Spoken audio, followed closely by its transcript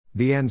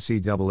The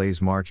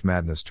NCAA's March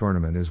Madness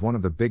tournament is one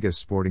of the biggest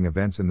sporting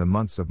events in the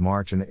months of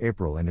March and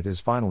April, and it is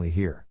finally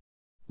here.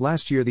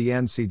 Last year the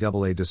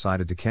NCAA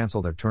decided to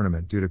cancel their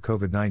tournament due to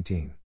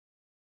COVID-19.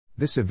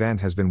 This event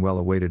has been well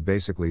awaited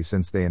basically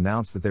since they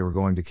announced that they were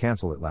going to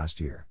cancel it last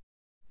year.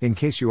 In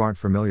case you aren't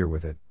familiar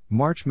with it,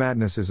 March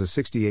Madness is a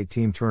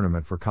 68-team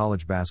tournament for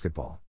college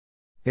basketball.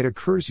 It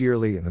occurs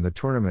yearly and the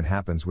tournament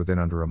happens within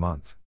under a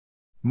month.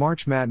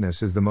 March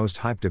Madness is the most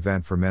hyped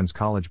event for men's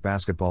college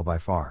basketball by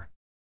far.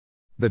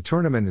 The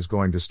tournament is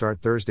going to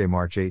start Thursday,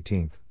 March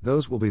 18th,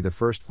 those will be the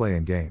first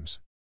play-in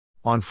games.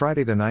 On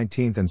Friday the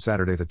 19th and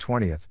Saturday the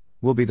 20th,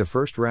 will be the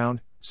first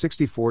round,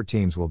 64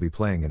 teams will be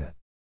playing in it.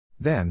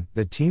 Then,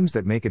 the teams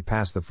that make it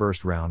past the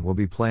first round will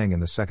be playing in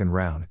the second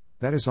round,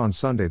 that is on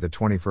Sunday the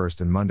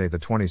 21st and Monday the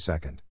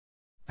 22nd.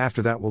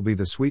 After that will be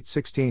the Sweet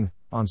 16,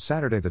 on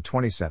Saturday the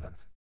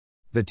 27th.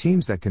 The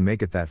teams that can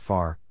make it that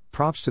far,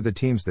 props to the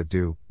teams that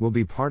do, will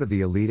be part of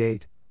the Elite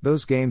Eight,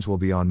 those games will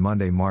be on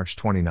Monday, March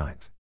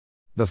 29th.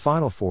 The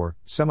Final Four,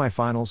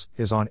 semifinals,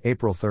 is on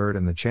April 3rd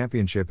and the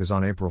championship is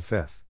on April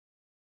 5th.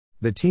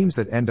 The teams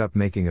that end up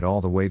making it all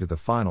the way to the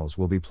finals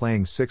will be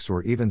playing 6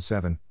 or even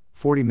 7,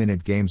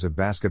 40-minute games of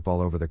basketball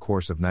over the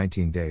course of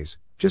 19 days,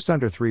 just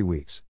under 3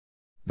 weeks.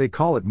 They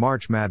call it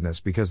March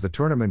Madness because the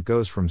tournament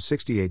goes from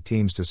 68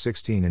 teams to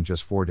 16 in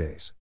just 4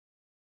 days.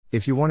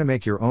 If you want to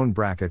make your own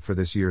bracket for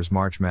this year's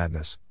March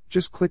Madness,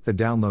 just click the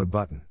download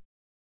button.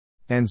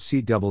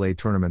 NCAA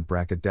Tournament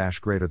Bracket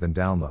 - greater than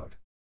download.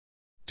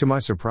 To my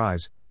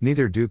surprise,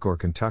 neither Duke or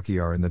Kentucky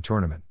are in the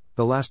tournament.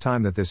 The last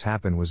time that this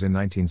happened was in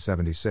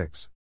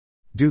 1976.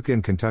 Duke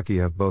and Kentucky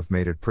have both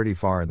made it pretty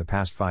far in the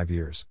past 5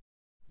 years.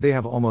 They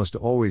have almost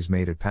always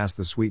made it past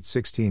the Sweet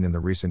 16 in the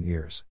recent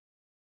years.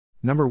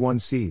 Number 1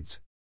 seeds.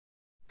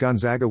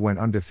 Gonzaga went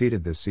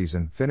undefeated this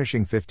season,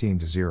 finishing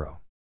 15-0.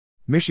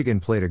 Michigan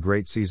played a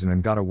great season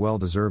and got a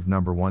well-deserved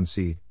number 1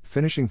 seed,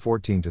 finishing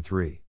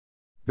 14-3.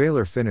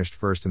 Baylor finished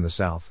first in the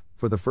South,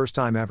 for the first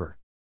time ever.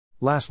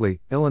 Lastly,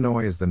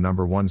 Illinois is the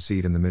number 1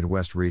 seed in the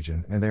Midwest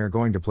region and they are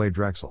going to play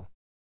Drexel.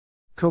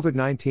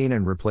 COVID-19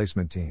 and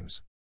replacement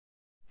teams.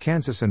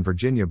 Kansas and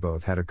Virginia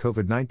both had a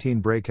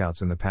COVID-19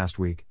 breakouts in the past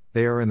week.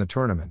 They are in the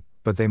tournament,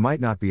 but they might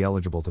not be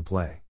eligible to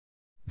play.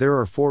 There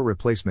are 4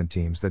 replacement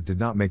teams that did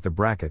not make the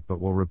bracket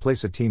but will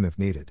replace a team if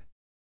needed.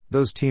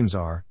 Those teams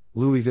are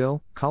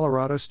Louisville,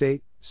 Colorado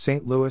State,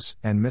 St. Louis,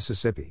 and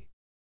Mississippi.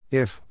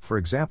 If, for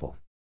example,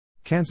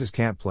 Kansas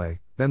can't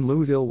play, then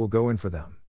Louisville will go in for them.